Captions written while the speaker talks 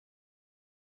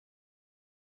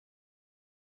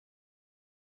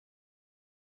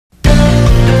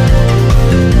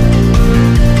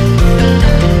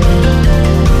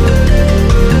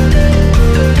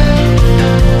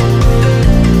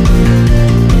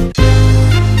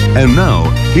And now,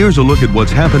 here's a look at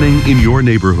what's happening in your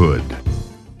neighborhood.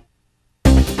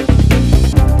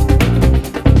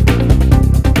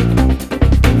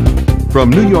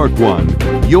 From New York One,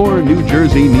 your New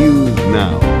Jersey News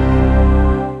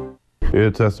Now.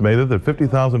 It's estimated that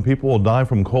 50,000 people will die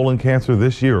from colon cancer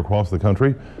this year across the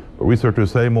country, but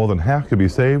researchers say more than half could be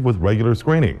saved with regular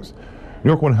screenings. New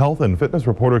York One health and fitness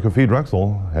reporter Colorectal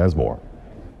Drexel has more.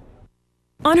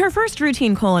 On her first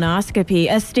routine colonoscopy,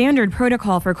 a standard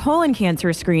protocol for colon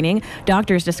cancer screening,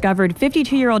 doctors discovered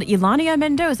 52-year-old Ilania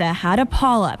Mendoza had a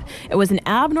polyp. It was an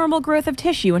abnormal growth of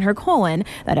tissue in her colon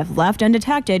that, if left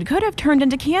undetected, could have turned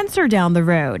into cancer down the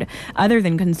road. Other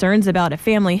than concerns about a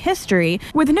family history,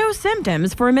 with no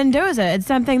symptoms for Mendoza, it's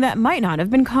something that might not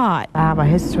have been caught. I have a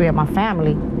history of my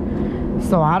family,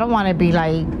 so I don't want to be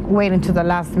like waiting to the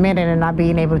last minute and not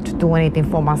being able to do anything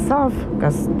for myself,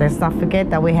 because let's not forget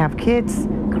that we have kids,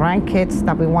 grandkids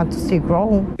that we want to see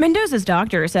grow. Mendoza's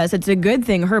doctor says it's a good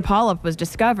thing her polyp was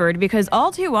discovered because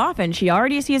all too often she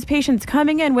already sees patients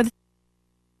coming in with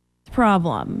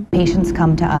problem. Patients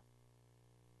come to us.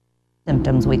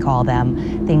 Symptoms, we call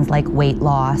them, things like weight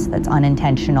loss that's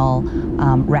unintentional,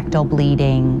 rectal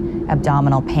bleeding,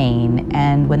 abdominal pain,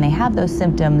 and when they have those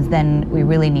symptoms, then we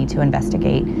really need to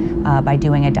investigate by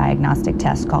doing a diagnostic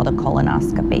test called a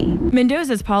colonoscopy.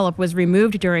 Mendoza's polyp was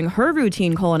removed during her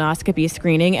routine colonoscopy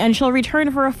screening, and she'll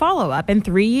return for a follow-up in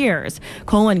 3 years.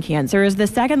 Colon cancer is the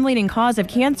second leading cause of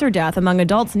cancer death among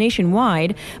adults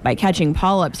nationwide. By catching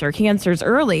polyps or cancers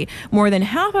early, more than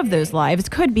half of those lives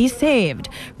could be saved.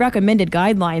 Recommended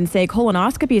guidelines say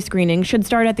colonoscopy screening should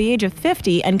start at the age of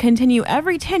 50 and continue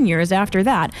every 10 years after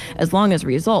that, as long as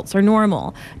results are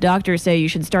normal. Doctors say you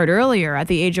should start earlier at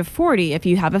the age of 40 if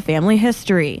you have a family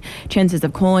history. Chances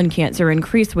of colon cancer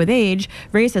increase with age.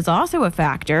 Race is also a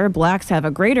factor. Blacks have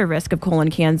a greater risk of colon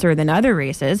cancer than other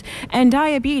races, and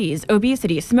diabetes,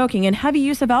 obesity, smoking, and heavy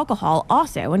use of alcohol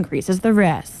also increases the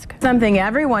risk. Something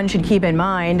everyone should keep in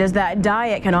mind is that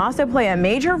diet can also play a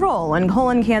major role in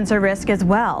colon cancer risk as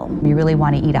well. You really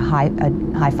want to eat a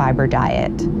high fiber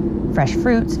diet. Fresh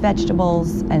fruits,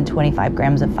 vegetables, and 25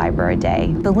 grams of fiber a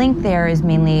day. The link there is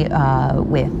mainly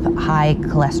with high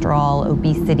cholesterol,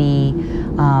 obesity,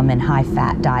 and high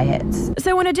fat diets.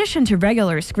 So in addition to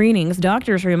regular screenings,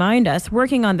 doctors remind us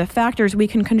working on the factors we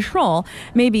can control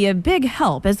may be a big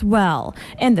help as well.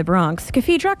 In the Bronx,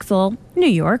 Colorectal Drexel, New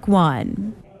York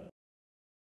One.